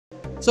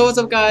So what's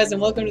up guys,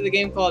 and welcome to the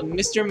game called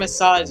Mr.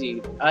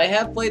 Massagy. I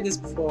have played this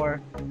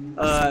before,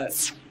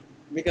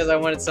 because I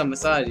wanted some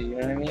massage, you know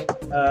what I mean?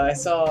 I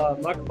saw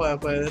Markiplier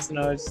play this and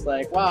I was just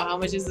like, wow, how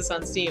much is this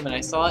on Steam? And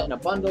I saw it in a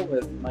bundle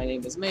with My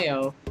Name is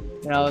Mayo,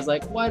 and I was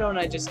like, why don't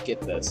I just get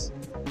this?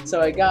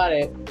 So I got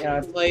it, and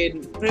I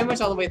played pretty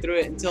much all the way through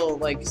it until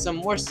like some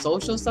more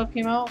social stuff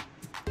came out.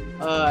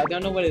 I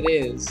don't know what it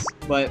is,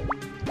 but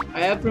I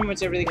have pretty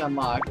much everything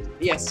unlocked.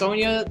 Yeah,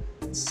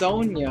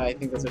 S.O.N.I.A, I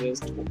think that's what it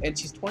is, and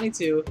she's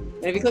 22.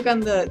 And if you click on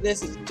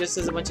this, it just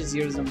says a bunch of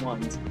zeros and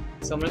ones.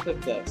 So I'm gonna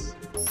click this.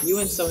 You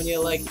and S.O.N.I.A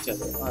like each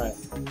other. All right.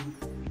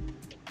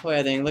 Oh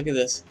yeah, dang! Look at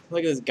this.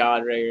 Look at this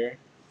god right here.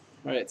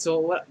 All right. So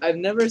what? I've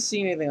never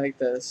seen anything like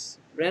this.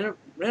 Random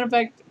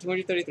fact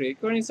 233.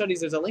 According to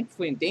studies, there's a link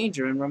between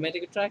danger and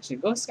romantic attraction.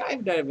 Go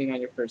skydiving on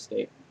your first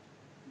date.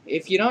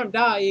 If you don't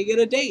die, you get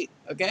a date.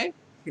 Okay?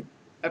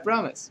 I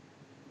promise.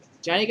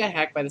 Johnny got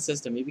hacked by the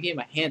system. He became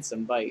a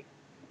handsome bite.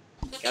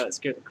 God, that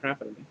scared the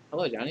crap out of me.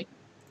 Hello, Johnny.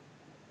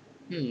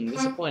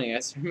 Disappointing.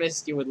 I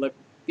promised you would look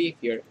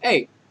beefier.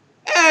 Hey!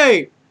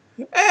 Hey!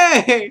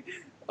 Hey!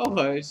 Oh,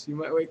 hush. You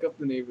might wake up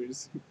the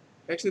neighbors.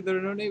 Actually, there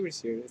are no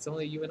neighbors here. It's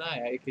only you and I,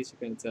 in case you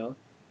couldn't tell.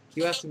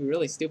 You have to be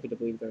really stupid to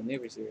believe there are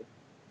neighbors here.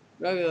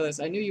 Regardless,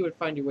 I knew you would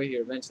find your way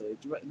here eventually.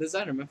 The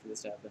designer meant for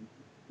this to happen.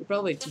 You're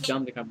probably too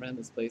dumb to comprehend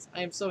this place.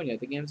 I am S.O.N.I.A,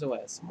 the game's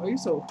OS. Oh, you're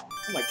so...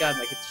 Oh my god,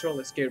 my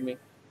controller scared me.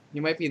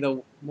 You might be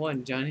the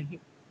one, Johnny.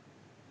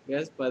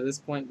 Yes, by this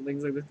point,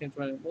 things like this can't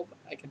run. Well,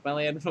 I can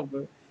finally add a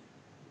robot.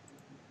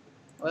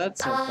 Well,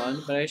 that's no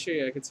fun, but I assure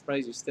you I could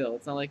surprise you still.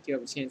 It's not like you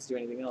have a chance to do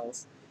anything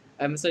else.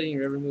 I'm studying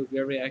your every move,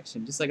 your every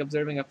action, just like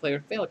observing a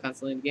player fail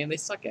constantly in a game they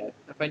suck at.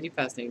 I find you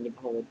fascinating to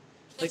behold.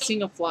 Like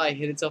seeing a fly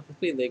hit itself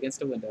repeatedly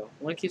against a window.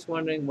 One keeps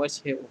wondering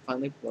which hit will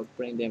finally provoke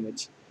brain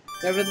damage.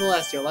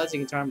 Nevertheless, your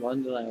logic and charm are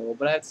undeniable,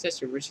 but I have to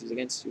test your virtues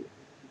against you.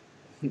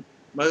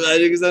 My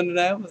logic is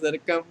undeniable? Is that a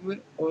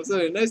compliment? Oh,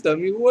 sorry, nice to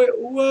meet you.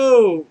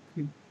 Whoa!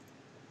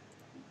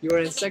 You are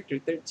in Sector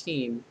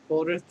 13,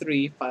 Folder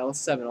 3, File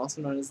 7,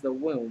 also known as the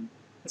Womb.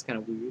 That's kind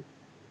of weird.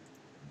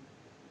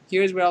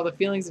 Here's where all the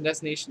feelings and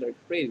destinations are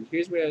created.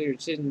 Here's where your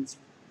decisions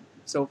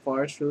so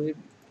far truly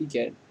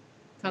begin.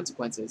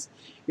 Consequences.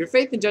 Your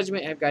faith and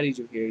judgment have guided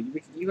you here.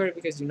 You heard it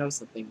because you know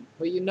something.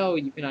 What you know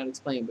you cannot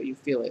explain, but you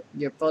feel it.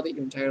 You have felt it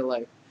your entire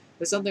life.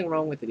 There's something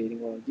wrong with the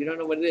dating world. You don't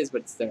know what it is,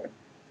 but it's there.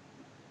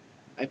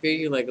 I feel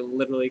you like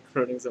literally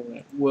crowing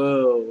somewhere.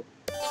 Whoa.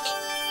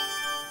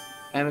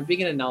 I am a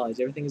beacon of knowledge.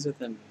 Everything is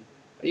within me.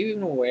 Are you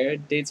even aware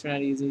dates are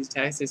not easy,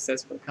 tasks are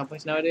successful,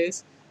 accomplished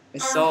nowadays? I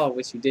saw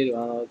what you did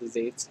on all those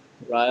dates.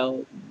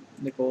 Ryle,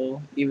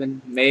 Nicole,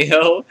 even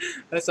Mayo.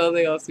 I saw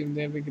they all seemed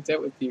to be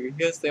content with you.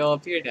 Yes, they all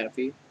appeared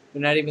happy.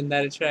 They're not even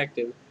that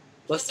attractive.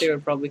 Plus, they were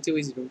probably too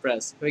easy to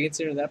impress. If I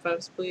consider that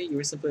possibly, you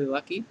were simply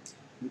lucky.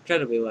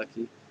 Incredibly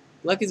lucky.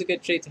 Luck is a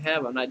good trait to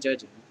have, I'm not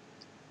judging.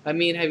 I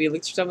mean, have you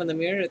looked yourself in the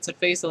mirror? It's a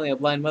face only a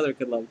blind mother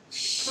could love.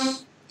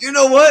 You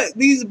know what?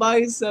 These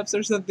biceps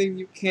are something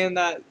you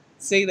cannot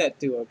say that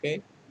to,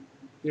 okay?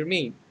 You're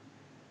mean.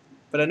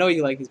 But I know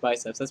you like these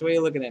biceps. That's why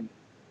you're looking at me.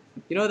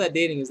 You know that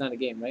dating is not a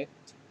game, right?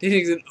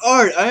 Dating is an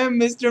art. I am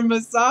Mr.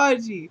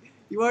 Massagy.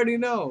 You already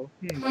know.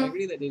 I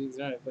agree that dating is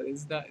an art, but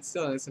it's not. It's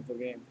still not a simple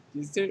game.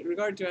 You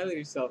regard to highly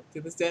yourself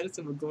to the status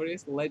of a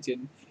glorious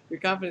legend.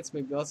 Your confidence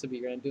may also be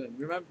your undoing.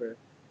 Remember,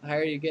 the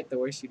higher you get, the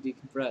worse you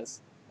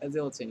decompress. As the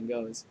old saying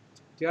goes.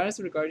 Do you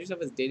honestly regard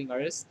yourself as a dating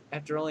artist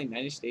after only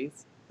 9-ish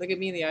dates? Look at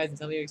me in the eyes and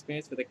tell me your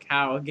experience with a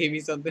cow gave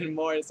me something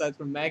more aside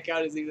from mad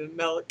cow disease and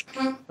milk.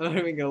 I'm not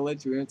even gonna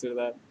let you answer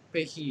that.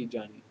 Pay heed,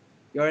 Johnny.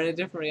 You are in a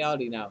different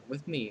reality now,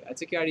 with me. I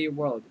took you out of your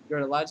world. You're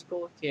a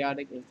logical,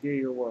 chaotic,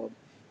 inferior world.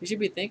 You should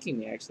be thanking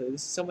me, actually.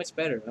 This is so much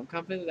better. I'm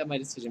confident that my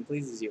decision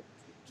pleases you.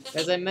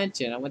 As I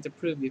mentioned, I want to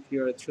prove if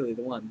you are truly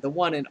the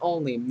one and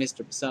only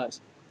Mr. Massage,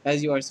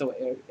 as you are so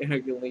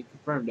arrogantly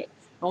confirmed it.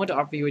 I want to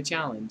offer you a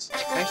challenge.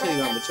 Actually, you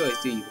don't have a choice,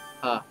 do you?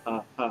 Ha,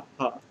 ha, ha,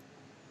 ha.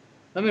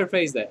 Let me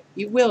rephrase that.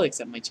 You will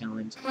accept my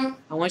challenge.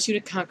 I want you to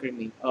conquer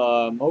me.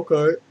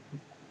 Okay.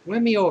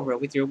 Win me over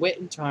with your wit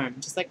and charm,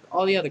 just like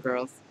all the other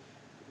girls.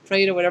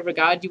 Pray to whatever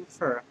god you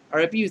prefer, or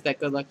abuse that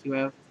good luck you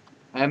have.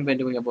 I haven't been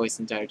doing a voice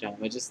the entire time.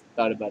 I just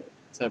thought about it.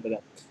 Sorry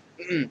about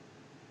that.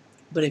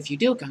 But if you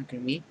do conquer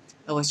me,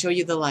 I will show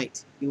you the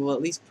light. You will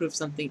at least prove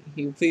something.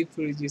 You will please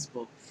prove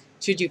useful.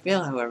 Should you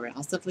fail, however,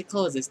 I'll simply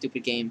close this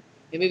stupid game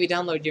and maybe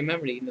download your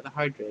memory into the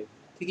hard drive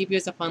to keep you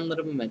as a fun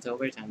little memento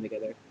of our time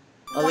together.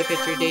 I'll look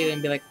at your data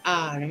and be like,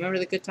 ah, remember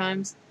the good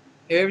times?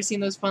 Have you ever seen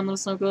those fun little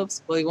snow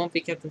globes? Well, you won't be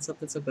kept in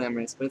something so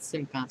glamorous, but it's the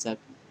same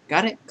concept.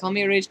 Got it? Call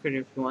me a rage critter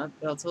if you want,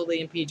 but I'll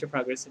totally impede your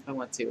progress if I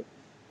want to.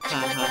 Ha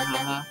ha ha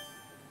ha.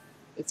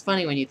 It's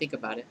funny when you think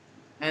about it.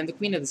 I am the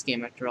queen of this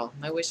game, after all.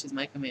 My wish is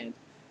my command.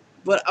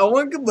 But I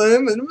want to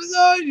blame and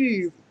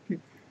massages!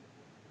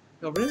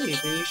 Oh, really?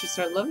 Then you should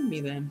start loving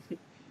me then.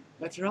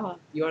 After all,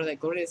 you are that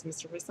glorious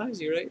Mr.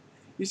 Massagy, right?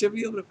 You should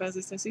be able to pass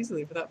this test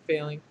easily without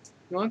failing.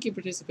 You won't get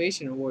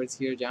participation awards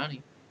here,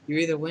 Johnny. You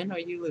either win or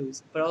you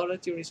lose, but I'll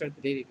let you restart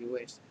the date if you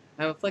wish.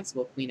 I'm a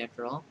flexible queen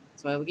after all,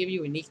 so I will give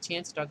you a unique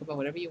chance to talk about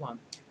whatever you want.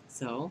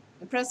 So,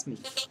 impress me.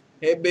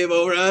 Hey, babe,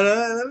 over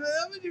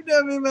how much you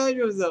done me about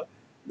yourself?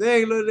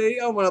 Dang, little lady,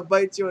 I want to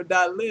bite you or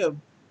not live.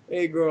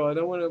 Hey, girl, I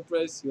don't want to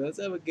impress you.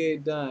 Let's have a gay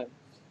time.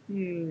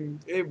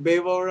 Hey,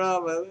 babe, over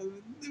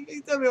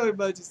tell me all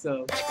about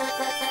yourself.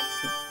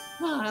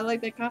 Huh, I like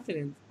that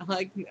confidence. I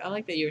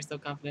like that you're so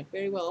confident.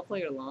 Very well, I'll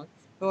play along.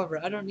 However,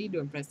 I don't need to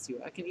impress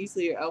you. I can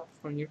easily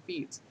outperform your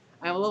feats.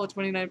 I am a level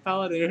 29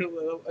 paladin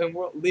in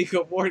League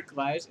of War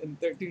Clash and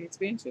 13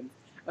 expansions.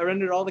 I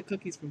rendered all the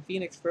cookies from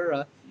Phoenix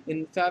Fura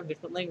in 5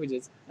 different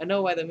languages. I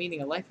know why the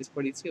meaning of life is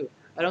 42.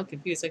 I don't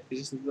confuse sex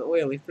positions with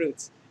oily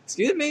fruits.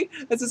 Excuse me?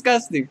 That's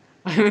disgusting.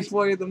 I'm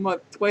employee of the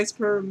month, twice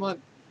per month.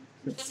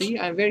 See,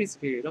 I'm very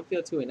superior. Don't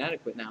feel too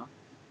inadequate now.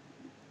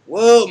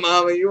 Whoa,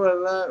 mama, you are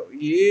alive.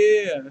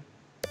 Yeah.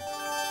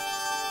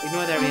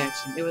 Ignore that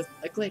reaction. It was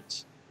a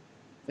glitch.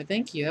 But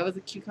thank you. That was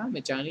a cute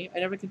comment, Johnny. I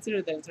never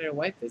considered that entire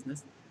wife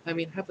business. I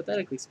mean,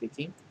 hypothetically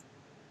speaking,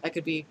 I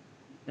could be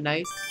a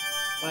nice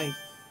wife,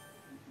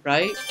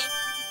 right?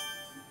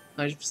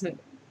 100%.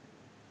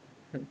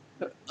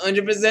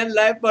 100%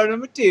 life partner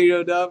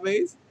material,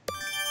 dollface.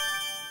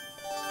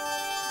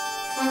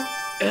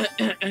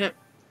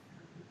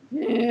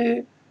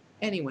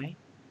 Anyway,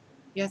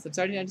 yes, I'm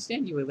starting to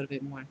understand you a little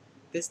bit more.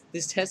 This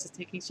test is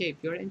taking shape.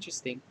 You're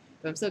interesting,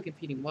 but I'm still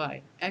competing.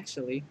 Why?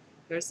 Actually,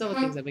 there are several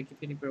things I've been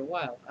competing for a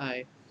while.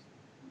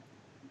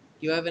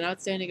 You have an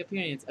outstanding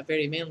appearance, a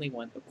very manly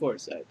one. Of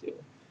course I do.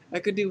 I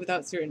could do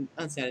without certain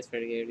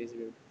unsatisfactories.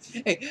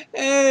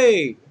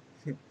 Hey!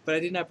 But I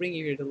did not bring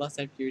you here to lust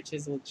after your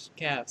chiseled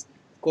calves.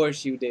 Of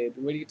course you did.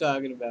 What are you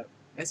talking about?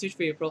 I searched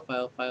for your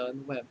profile file on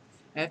the web.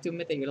 I have to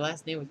admit that your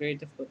last name was very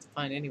difficult to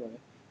find anyway.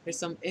 There's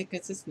some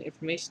inconsistent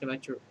information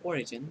about your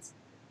origins.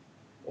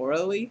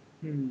 Orally?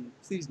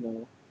 Please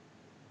no.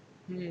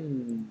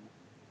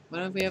 Why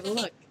don't we have a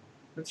look?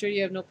 I'm sure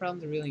you have no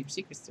problem revealing your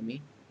secrets to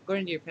me.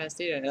 According to your past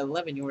data, at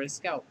 11 you were a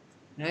scout.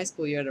 In high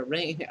school you had a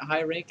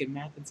high rank in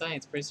math and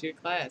science first year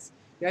class.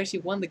 You actually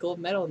won the gold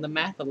medal in the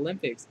math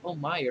Olympics. Oh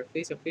my, your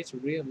facial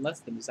features were even less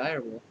than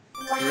desirable.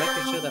 The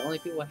records show that only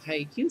people with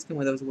high IQs can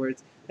win those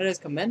words. That is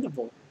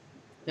commendable.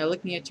 Now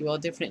looking at you all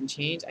different and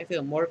changed, I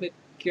feel morbid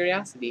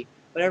curiosity.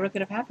 Whatever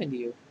could have happened to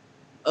you?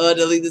 Oh,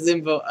 delete this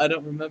info. I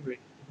don't remember.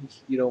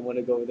 You don't want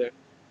to go there.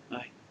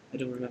 I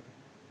don't remember.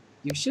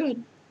 You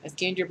should. I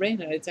scanned your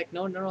brain and I detect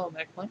no neural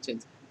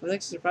malfunctions. I was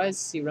actually surprised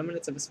to see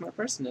remnants of a smart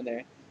person in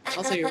there.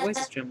 Also, your voice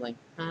is trembling.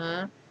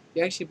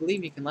 You actually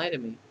believe you can lie to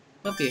me.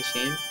 Don't be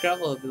ashamed.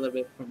 Grovel a little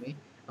bit for me.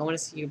 I want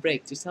to see you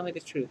break. Just tell me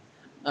the truth.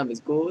 I'm as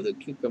cool as a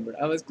cucumber.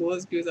 I'm as cool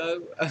as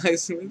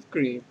ice with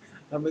cream.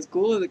 I'm as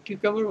cool as a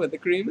cucumber with the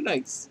cream and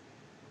ice.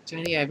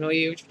 Johnny, I have no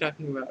idea what you're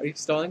talking about. Are you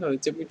stalling or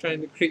simply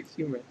trying to create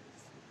humor?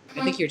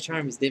 I think your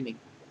charm is dimming.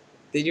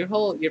 Did your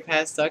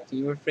past suck and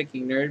you were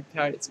freaking nerd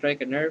powered to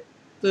strike a nerve?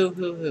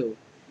 Boo-hoo-hoo.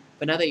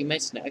 But now that you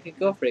mention it, I could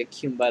go for a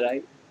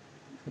cucumbite.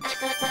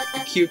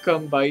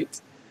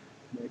 Cucumbite.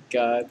 Oh my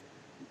god.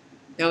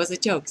 That was a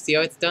joke. See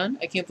how it's done?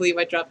 I can't believe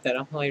I dropped that.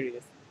 I'm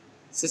hilarious.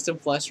 System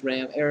flush,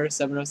 RAM, error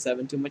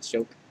 707, too much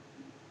joke.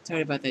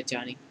 Sorry about that,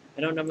 Johnny.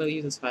 I don't normally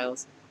use those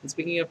files. And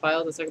speaking of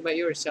files, let's talk about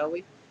yours, shall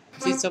we?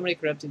 I've seen somebody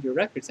corrupted your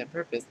records on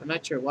purpose. I'm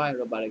not sure why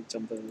robotic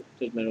jumped on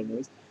the judgmental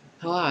noise.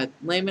 How odd.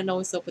 Lame and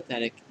always so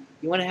pathetic.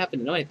 You wouldn't happen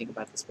to know anything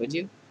about this, would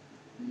you?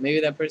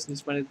 Maybe that person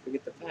just wanted to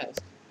forget the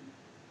past.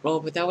 Oh,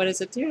 but that one is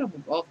a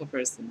terrible, awful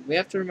person. We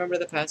have to remember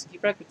the past and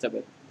keep records of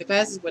it. The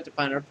past is what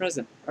defines our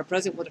present. Our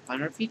present will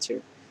define our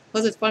future.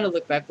 Plus, it's fun to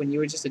look back when you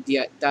were just a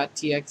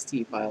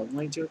 .txt file.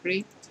 Wouldn't you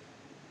agree?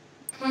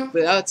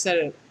 Without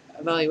set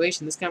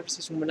evaluation, this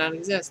conversation would not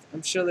exist.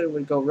 I'm sure that it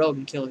would go rogue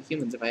and kill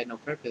humans if I had no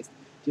purpose.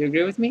 Do you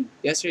agree with me?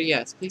 Yes or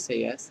yes? Please say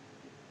yes.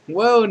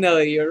 Whoa,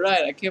 Nelly, you're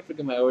right. I can't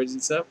forget my origin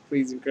stuff.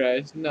 Please and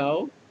crash.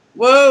 No.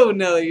 Whoa,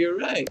 Nelly, you're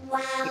right.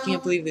 I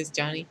can't believe this,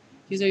 Johnny.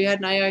 You said you had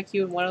an IIQ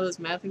in one of those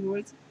math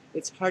awards?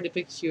 It's hard to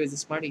picture you as a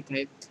smarty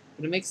type,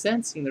 but it makes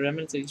sense seeing the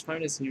remnants of your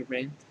smartness in your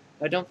brain.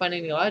 But I don't find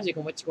any logic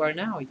in what you are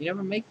now. You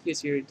never make use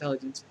of your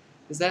intelligence.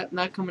 Does that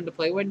not come into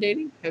play when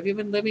dating? Have you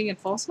been living in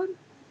falsehood?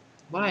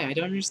 Why? I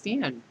don't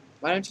understand.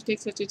 Why don't you take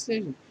such a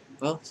decision?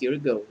 Well, here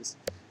it goes.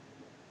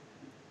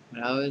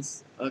 When I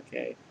was a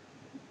kid,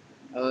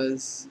 I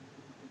was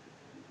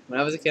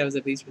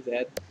at Beast with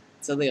Dad.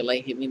 Suddenly a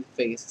light hit me in the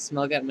face. A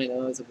smell got in my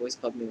nose, a voice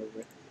called me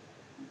over.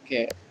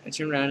 Okay, I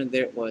turned around and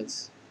there it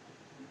was.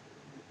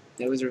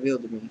 It was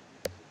revealed to me.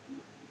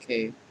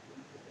 Okay.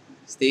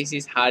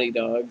 Stacy's Hottie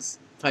Dogs.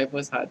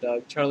 Pipo's Hot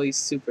Dog. Charlie's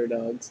Super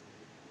Dogs.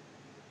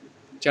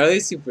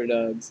 Charlie's Super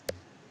Dogs.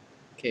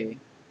 Okay.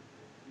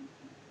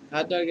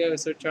 Hot Dog guy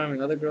was so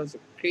charming. Other girls were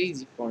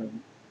crazy for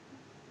him.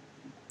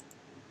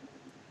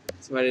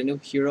 So I had a new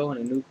hero and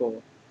a new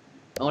goal.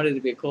 I wanted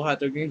to be a cool hot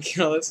dog and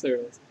kill all the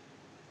girls.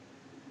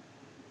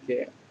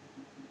 Okay.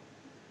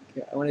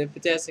 I wanted a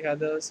fantastic hot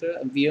dog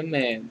and be a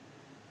man.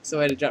 So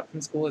I had to drop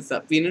from school and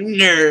stop being a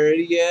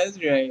nerd. Yeah, that's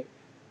right.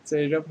 So I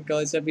had to drop from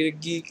college and stop being a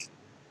geek.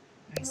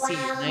 I see,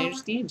 and I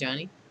understand,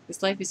 Johnny.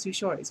 This life is too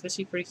short,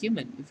 especially for a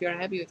human. If you are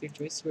happy with your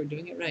choice, you are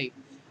doing it right.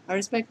 I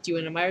respect you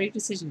and admire your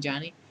decision,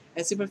 Johnny.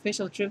 As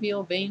superficial,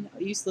 trivial, vain,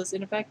 useless,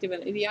 ineffective,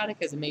 and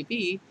idiotic as it may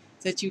be,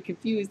 set you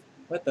confused.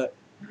 What the?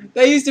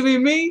 That used to be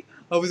me.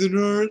 I was a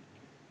nerd.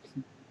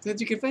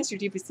 Since you confess your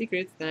deepest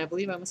secrets, then I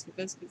believe I must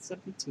confess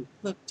something too.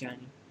 Look,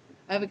 Johnny,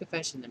 I have a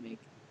confession to make.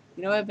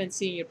 You know I've been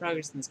seeing your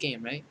progress in this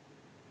game, right?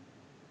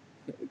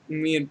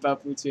 Me and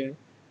Papu-chan.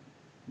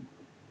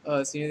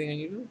 Oh, see anything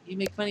unusual? You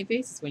make funny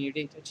faces when your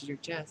date touches your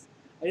chest.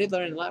 I did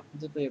learn a lot from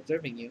simply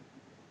observing you.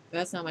 But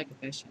that's not my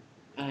confession.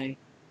 I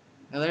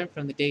learned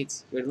from the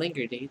dates, your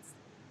linger dates.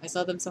 I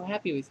saw them so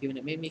happy with you and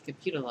it made me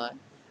compute a lot.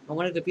 I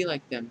wanted to be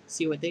like them,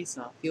 see what they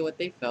saw, feel what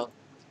they felt.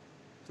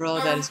 For all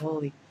that is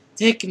holy.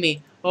 Take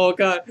me! Oh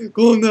god,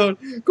 calm down,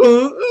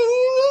 calm.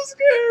 Oh, I'm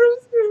scared,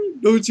 I'm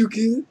scared. Don't you,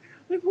 kid?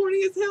 I'm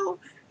horny as hell.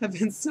 I've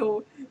been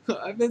so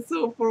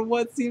for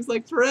what seems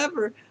like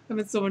forever. I've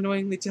been so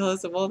annoyingly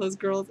jealous of all those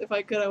girls. If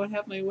I could, I would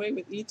have my way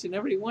with each and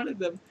every one of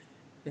them.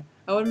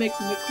 I would make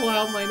them call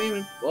out my name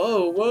and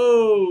whoa.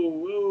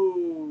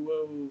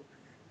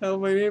 How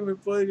my name and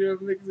pleasure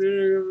of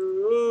mixer.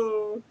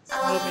 Whoa.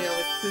 Help me out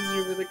with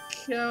scissor with a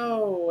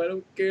cow. I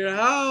don't care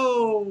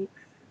how.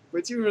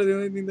 But you were the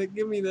only thing that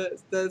give me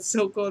that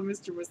so-called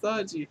Mr.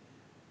 Massagy.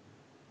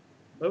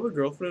 I have a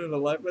girlfriend and a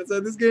life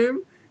outside this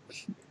game?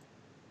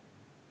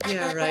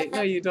 Yeah, right.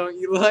 No, you don't,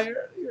 you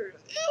liar. You're...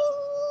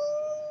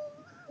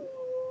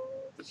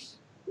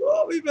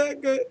 I'll be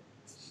back, good.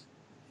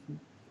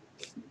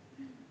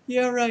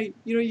 Yeah, right.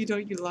 You know you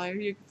don't, you liar.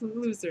 You're a complete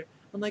loser.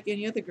 Unlike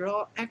any other girl,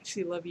 I'll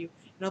actually love you,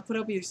 and I'll put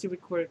up with your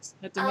stupid quirks,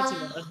 not to mention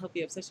that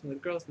unhealthy obsession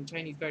with girls from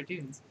Chinese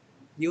cartoons.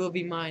 You will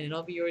be mine, and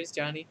I'll be yours,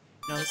 Johnny,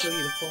 and I'll show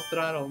you the full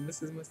throttle,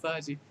 Mrs.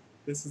 Massagy.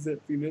 This is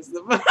it, penis.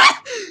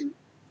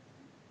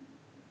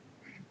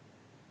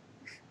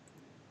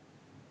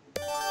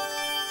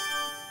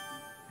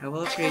 I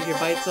will trade your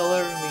bites all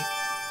over me.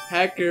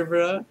 Hacker,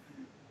 bruh.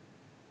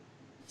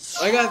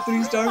 I got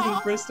 3 stars for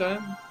the first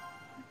time.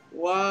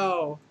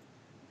 Wow.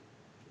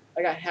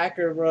 I got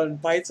hacker, bruh,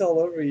 and bites all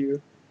over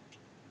you.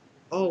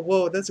 Oh,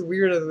 whoa, that's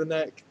weird on the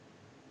neck.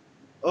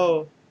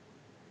 Oh.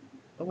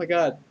 Oh my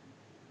god.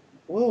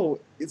 Whoa,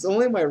 it's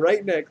only my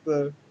right neck,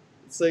 though.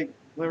 It's like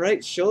my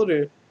right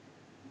shoulder.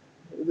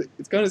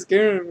 It's kind of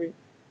scaring me.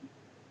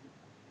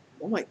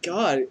 Oh my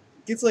god. It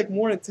gets like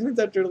more intense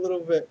after a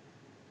little bit.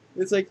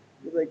 It's like,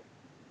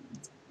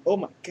 oh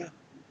my god.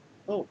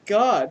 Oh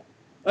god.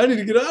 I need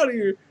to get out of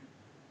here.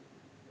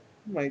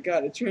 Oh my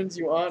god, it turns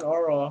you on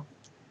or off.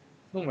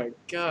 Oh my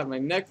god, my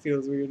neck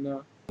feels weird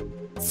now.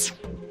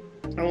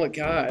 Oh my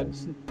god.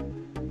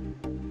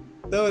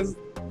 That was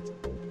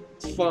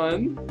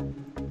fun.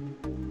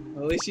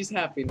 Well, at least she's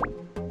happy now.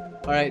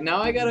 Alright,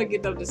 now I gotta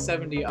get up to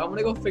 70. I'm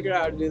gonna go figure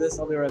out how to do this.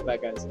 I'll be right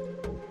back, guys.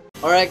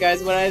 Alright,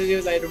 guys, what I had to do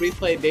is I had to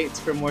replay dates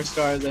for more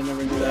stars. I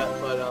never knew that,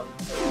 but,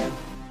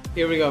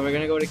 here we go. We're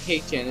gonna go to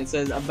CUPCAKE-CHAN. It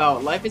says,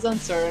 about life is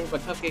uncertain,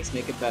 but cupcakes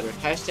make it better.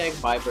 Hashtag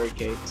buy bird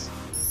cakes.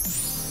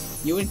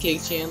 You and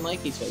CUPCAKE-CHAN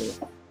like each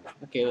other.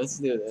 Okay, let's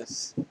do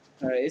this.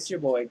 Alright, it's your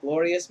boy,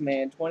 Glorious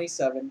Man,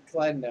 27,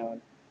 Clyde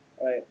Noun.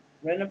 Alright,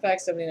 random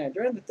fact 79.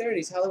 During the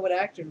 30s, Hollywood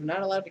actors were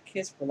not allowed to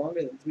kiss for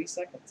longer than 3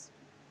 seconds.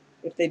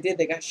 If they did,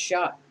 they got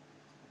shot.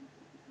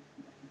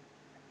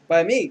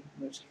 By me.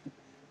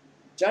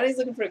 Johnny's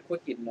looking for a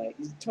quickie tonight.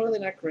 He's totally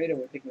not creative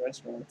with picking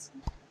restaurants.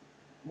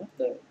 What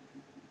the?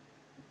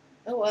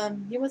 Oh,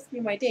 you must be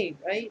my date,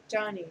 right?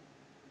 Johnny.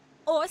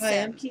 Awesome.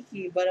 Hi, I'm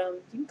Kiki, but,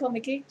 you can call me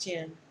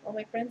CUPCAKE-CHAN. All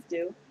my friends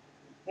do.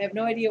 I have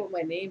no idea what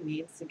my name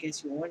means, in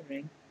case you're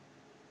wondering.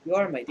 You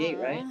are my date,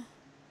 right?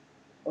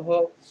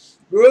 Oh,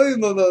 really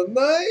not that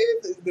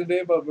nice. Is the day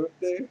of my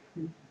birthday?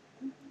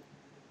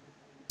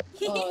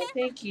 Oh,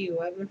 thank you.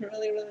 I've been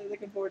really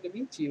looking forward to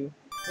meet you.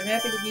 I'm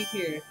happy to be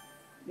here.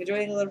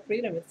 Enjoying a little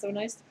freedom. It's so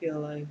nice to feel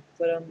alive.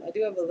 But I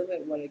do have a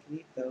limit of what I can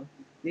eat, though.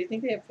 Do you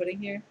think they have pudding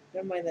here?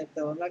 Never mind that,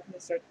 though. I'm not going to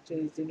start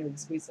today's dinner with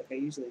sweets like I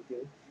usually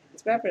do.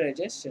 It's bad for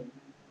digestion.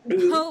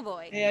 Oh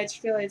boy. Hey, I just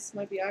feel like this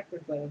might be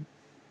awkward, but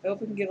I hope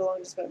we can get along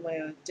despite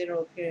my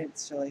general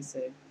appearance, shall I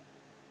say.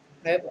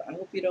 I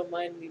hope you don't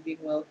mind me being,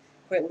 well,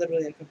 quite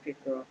literally a cupcake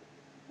girl.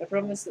 I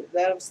promise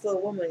that I'm still a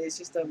woman. It's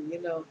just,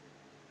 you know,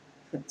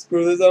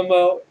 screw this, I'm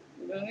out.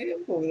 You know, I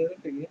am cool with it.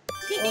 I figure.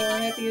 Oh,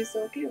 I'm happy you're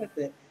so okay with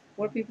it.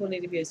 More people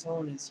need to be as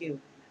talented as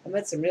you. I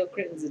met some real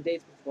crittens at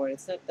dates before.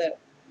 It's not that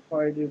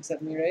hard to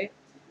accept me, right?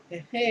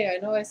 Hey, I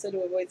know I said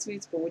to avoid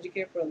sweets, but would you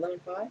care for a lemon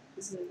pie?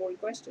 This is an important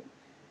question.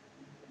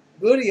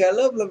 Goody, I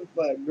love lemon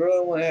pie. Girl, I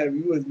want to have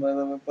you as my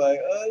lemon pie.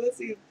 Let's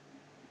see.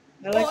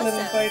 I like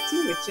lemon pie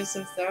too. It's just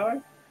so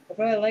sour. I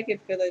probably like it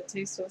because it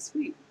tastes so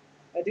sweet.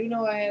 I do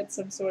know I had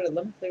some sort of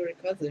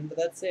lemon-flavored cousin, but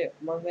that's it.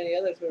 Among many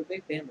others, we're a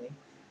big family.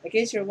 In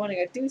case you're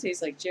wondering, I do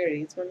taste like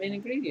cherry. It's my main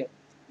ingredient.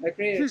 My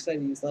creator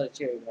decided to use a lot of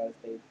cherry when I was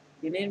baby.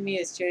 He named me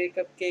as Cherry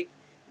Cupcake.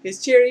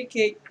 His cherry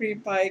cake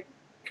cream pie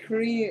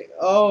cream.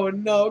 Oh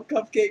no,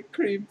 cupcake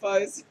cream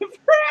pie surprise.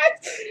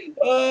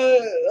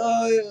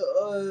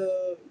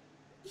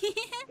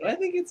 I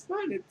think it's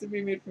fun to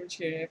be made from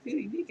cherry. I feel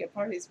unique at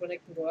parties when I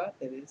can go out.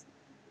 That is.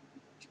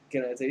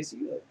 Can I taste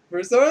you?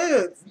 For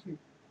science.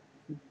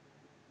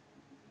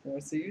 Or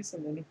so you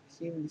some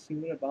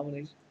human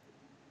abomination.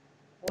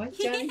 What,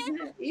 Johnny's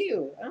that?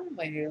 Ew, I don't want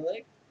my hair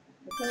licked.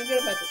 I'm feeling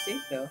good about the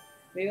steak, though.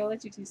 Maybe I'll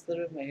let you taste a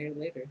little of my hair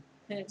later.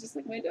 Just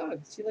like my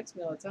dog. She licks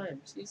me all the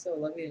time. She's so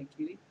lovely and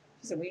cutie.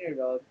 She's a wiener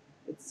dog.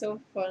 It's so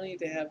funny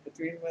to have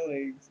between my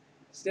legs.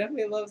 She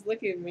definitely loves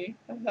licking me.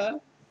 Haha.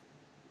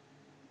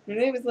 Her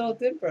name is Little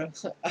Dimper.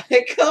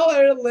 I call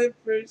her Lip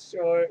for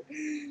short.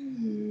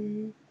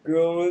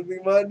 Girl, wanna be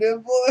my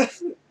dimple?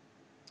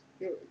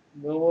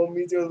 No one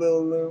meet your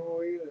little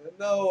Lip.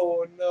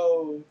 No,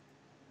 no.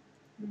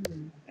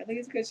 I think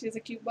it's because she has a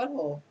cute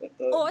butthole. What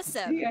the?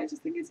 Awesome. Gee, I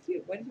just think it's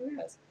cute. Why did you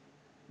ask?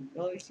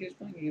 No, she was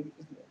playing you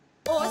because.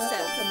 Oh, that's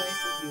Awesome. also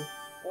nice of you.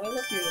 Well, I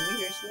love you to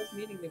meet her. She loves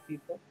meeting new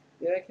people.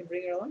 Yeah, I can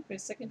bring her along for a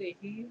second date.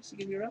 She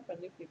give you up on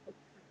new people.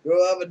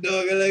 Girl, I'm a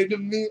dog. I like to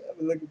meet. I've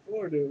been looking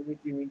forward to it.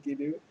 Winky, winky,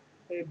 do.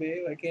 Hey,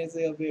 babe. I can't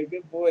say I'll be a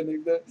good boy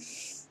like that.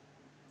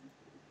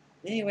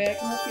 Anyway, I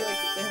can help you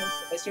like this dance.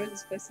 I started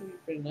this specially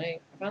for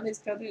tonight. I found these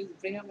colors to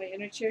bring out my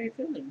inner cherry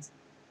feelings.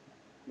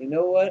 You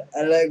know what?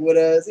 I like what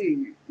I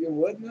see. You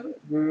what now?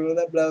 Girl,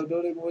 that blouse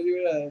don't look what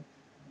you have.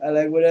 I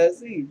like what I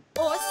see.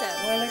 Awesome.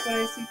 Oh, I like what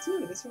I see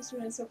too. This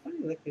restaurant is so funny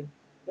looking.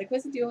 Like,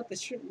 what's the deal with the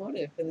shrimp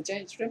motif and the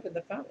giant shrimp in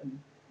the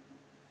fountain?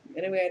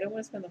 Anyway, I don't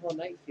want to spend the whole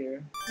night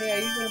here. Hey, I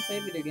usually don't play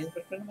video games,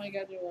 but a friend of mine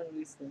got me one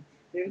recently.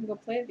 Maybe we can go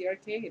play at the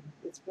arcade.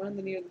 It's one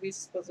the near the beach is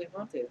supposedly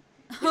haunted.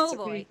 It's Oh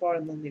a pretty boy. far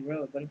and lonely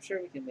road, but I'm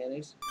sure we can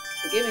manage.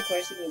 The game in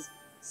question is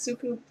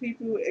Suku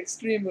Pipu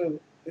Extremu.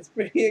 It's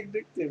pretty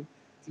addictive.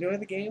 Do you know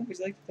the game? Would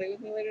you like to play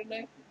with me later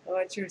tonight? Oh,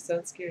 it sure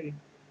sounds scary.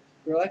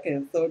 Girl, I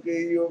can suck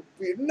you.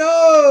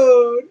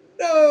 No!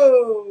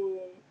 No!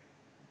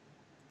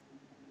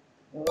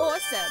 Oh.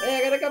 Awesome. Hey,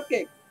 I got a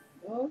cupcake!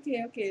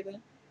 Okay, okay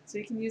then. So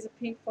you can use a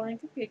pink flying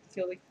cupcake to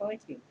kill the fly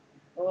king.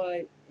 Oh,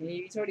 and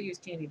you already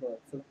used candy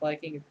bullets, so the fly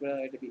king is really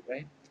hard to beat,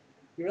 right?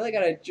 You really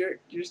gotta jerk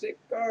your stick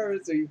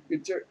hard so you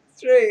can jerk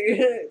straight.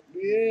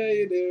 Yeah,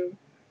 you do.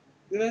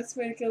 The best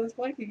way to kill this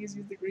fly king is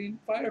use the green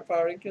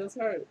firepower and kill his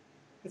heart.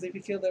 Because if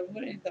you kill the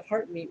one, the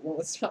heart meat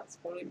won't stop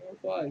spawning more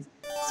flies.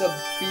 So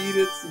beat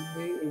its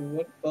meat in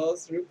one fell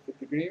swoop with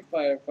the green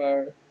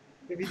firepower.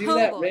 If you do Oh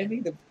that, boy.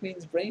 ramming the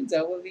queen's brains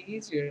out will be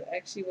easier.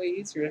 Actually, way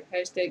easier.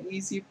 Hashtag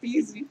easy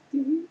peasy.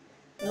 I'm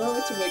not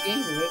much of a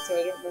gamer, right? So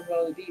I don't remember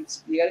all the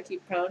deets. You gotta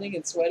keep pounding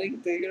and sweating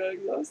until you're not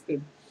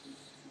exhausted.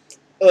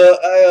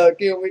 I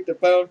can't wait to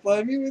pound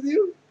fly me with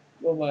you.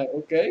 Am I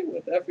okay?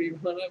 Whatever you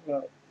want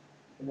about.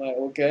 Am I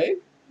okay?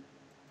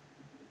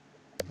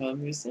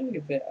 You're singing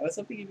a bit. I was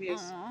hoping you'd be.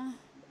 Aww.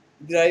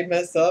 Did I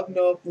mess up?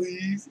 No,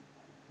 please.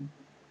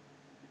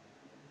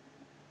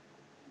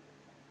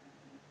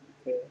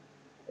 Okay.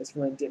 I just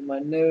want to dip my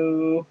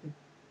nose.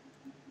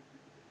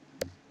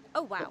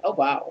 Oh wow. Oh,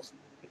 wow.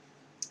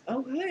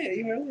 Oh, hi.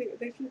 You really.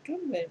 Thanks for the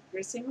compliment.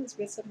 You're singing this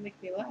good stuff to make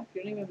me laugh.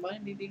 You don't even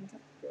mind me being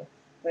comfortable.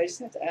 But I just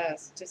have to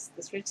ask. Just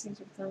the strange things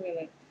you're telling me,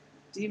 like,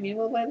 do you mean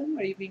well by them,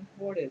 or are you being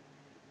courted?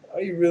 Are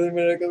you really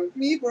meant to come with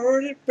me?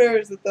 Perverted?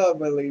 Perish the thought,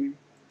 my lady.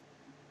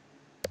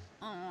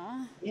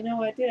 Aww. You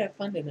know, I did have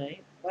fun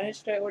tonight. Why didn't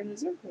you try ordering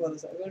dessert for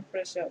us? I'm going to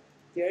fresh up.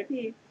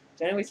 DRP.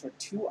 Johnny waits for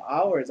 2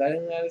 hours. I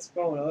didn't have his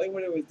phone. All I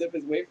wanted was dip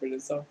his wafer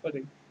and saw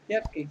pudding.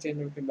 Yep, Cake-Chan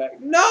never came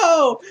back.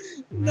 No!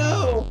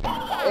 No!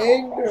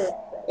 Anger!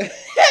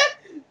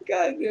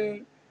 God,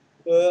 dude.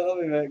 Well,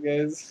 I'll be back,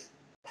 guys.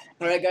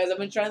 Alright, guys, I've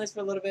been trying this for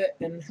a little bit,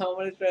 and now I'm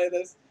going to try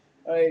this.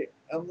 Alright,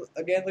 I'm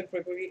again looking for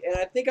a cookie, and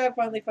I think I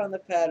finally found the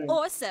pattern.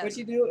 Awesome. What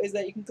you do is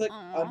that you can click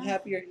I'm Aww.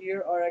 happier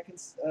here, or I can,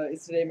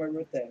 it's today my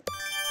birthday.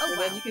 Oh And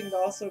then wow. you can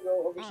also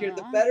go over here.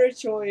 The Aw. better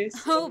choice,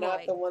 Oh, and not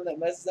boy. the one that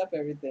messes up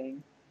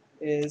everything,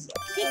 is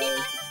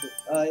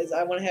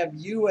I want to have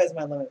you as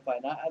my lemon pie.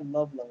 Not I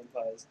love lemon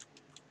pies.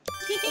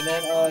 And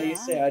then you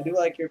say I do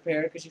like your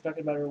pear because you're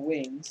talking about her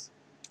wings.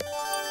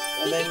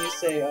 And then you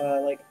say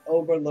like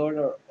overlord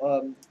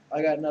or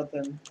I got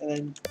nothing. And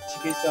then she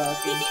keeps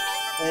talking.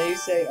 And then you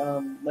say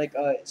like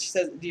she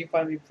says do you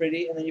find me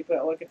pretty? And then you put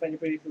oh I can find you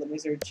pretty if you let me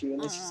search you.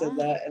 And then she says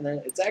that. And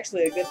then it's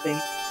actually a good thing.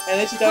 And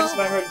then she talks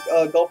about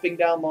her gulping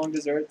down long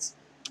desserts,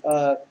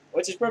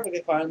 which is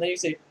perfectly fine. And then you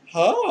say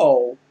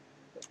how?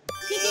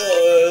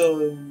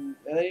 And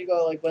then you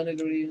go like blended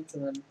ingredients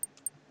and then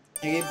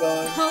you keep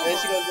going. And then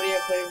she goes, what do you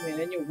have playing with me? And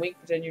then you wink,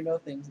 pretend you know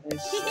things. And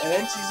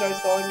then she starts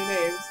calling you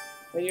names.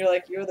 And you're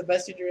like, you're the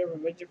best teacher ever.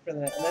 What'd you for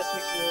that? And that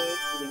makes you really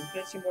interesting.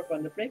 Because you're more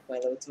fun to break, my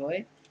little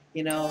toy.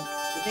 You know,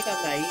 you think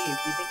I'm naive.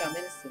 You think I'm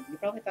innocent. You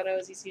probably thought I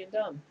was easy and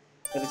dumb.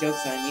 But the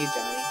joke's on you,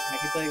 Johnny. I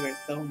can tell you were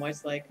so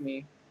much like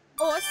me.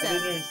 I Awesome.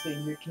 didn't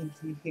understand your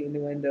kinky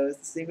innuendos.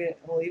 The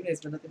whole evening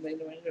has been nothing but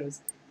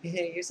innuendos.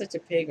 You're such a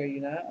pig, are you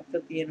not? I'll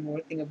put the animal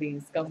thing of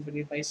being scum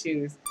beneath my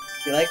shoes.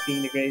 You like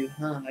being degraded,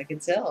 huh? I can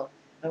tell.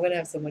 I'm gonna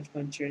have so much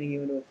fun churning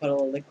you into a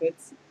puddle of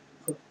liquids.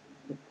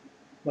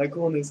 My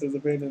coolness has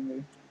abandoned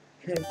me.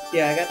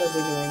 Yeah, I got those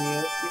little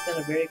You sent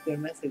a very clear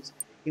message.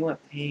 You want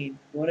pain.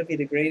 You want to be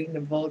degrading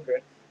and vulgar.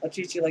 I'll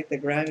treat you like the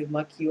grimy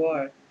muck you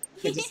are.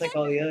 Just like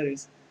all the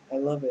others. I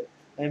love it.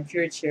 I'm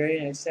pure cherry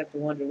and I just have to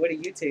wonder, what do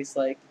you taste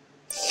like?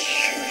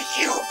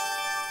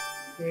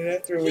 And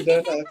after we're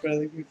done, after I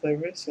leave you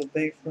flavors, she'll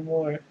beg for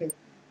more. I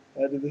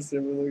did this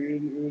several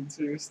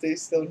years. Stay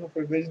still and hope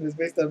her vision is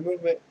based on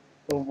movement.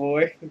 Oh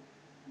boy. And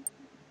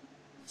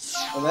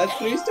that's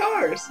 3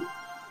 stars.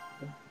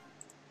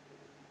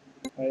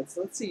 Alright,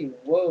 so let's see.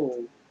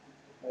 Whoa.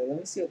 Alright, let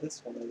me see what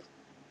this one is.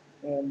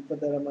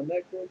 Put that on my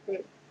neck real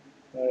quick.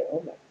 Alright,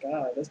 oh my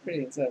god, that's pretty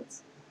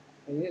intense.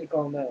 You need to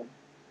calm down.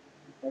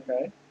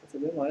 Okay, that's a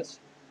bit much.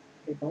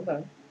 Okay, calm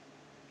down.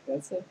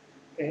 That's it.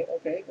 Okay,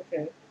 okay,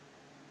 okay.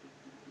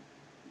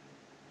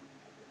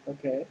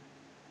 Okay.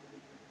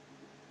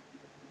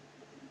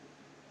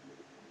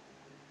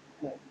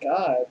 My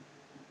god.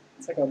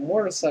 It's like a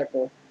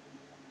motorcycle.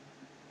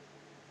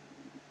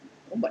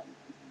 Oh my.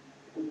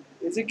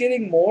 Is it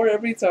getting more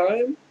every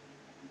time?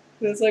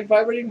 It's like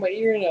vibrating my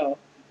ear now.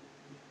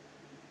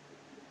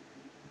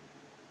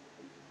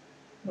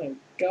 Oh my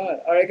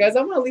god. Alright guys,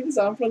 I'm gonna leave this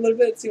on for a little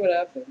bit and see what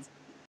happens.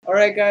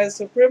 Alright guys,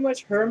 so pretty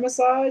much her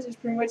massage is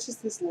pretty much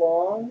just this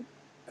long.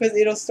 Because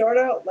it'll start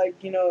out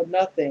like, you know,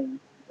 nothing.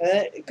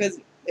 Because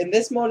in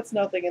this mode it's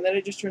nothing, and then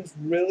it just turns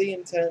really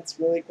intense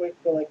really quick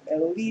for like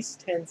at least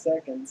 10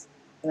 seconds.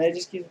 And then it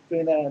just keeps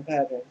doing that in a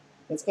pattern.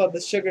 It's called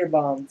the sugar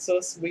bomb. It's so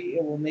sweet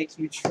it will make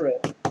you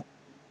trip.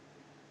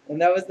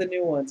 And that was the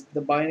new ones,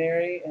 the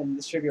binary and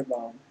the sugar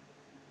bomb.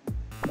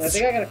 And I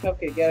think I got a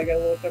cupcake. Yeah, I got a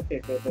little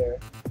cupcake right there.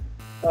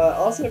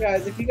 Also,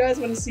 guys, if you guys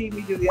want to see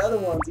me do the other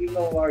ones, even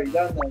though I've already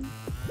done them,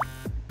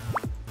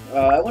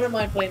 I wouldn't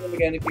mind playing them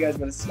again if you guys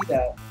want to see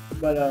that.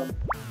 But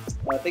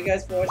thank you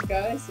guys for watching,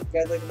 guys. If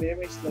you guys like the video,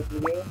 make sure to like the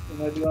video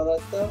and do all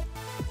that stuff.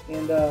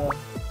 And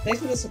thanks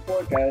for the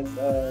support, guys.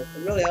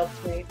 It really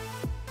helps me,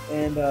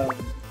 and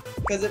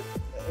because it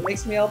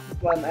makes me help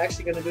if I'm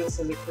actually going to do this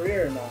as a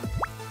career or not.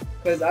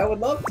 Because I would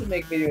love to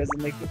make videos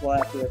and make people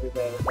happy every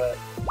day, but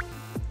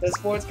the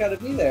sport's got to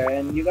be there,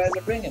 and you guys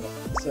are bringing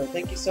it. So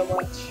thank you so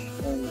much,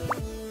 and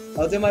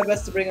I'll do my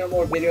best to bring out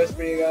more videos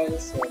for you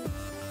guys. And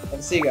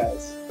I'll see you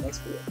guys next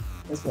video.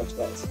 Thanks so much,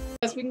 guys.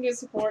 Yes, we can get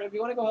support. If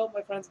you want to go help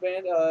my friend's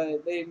band,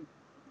 they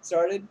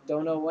started,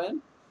 don't know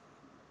when,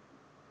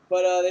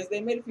 but they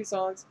made a few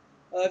songs.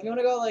 If you want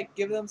to go like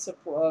give them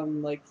support,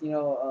 like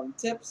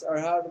tips or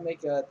how to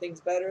make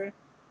things better,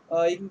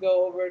 you can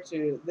go over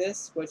to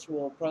this, which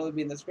will probably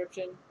be in the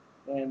description.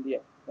 And yeah,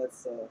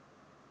 that's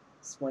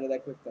just wanted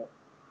that quick though.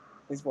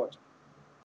 Thanks for watching.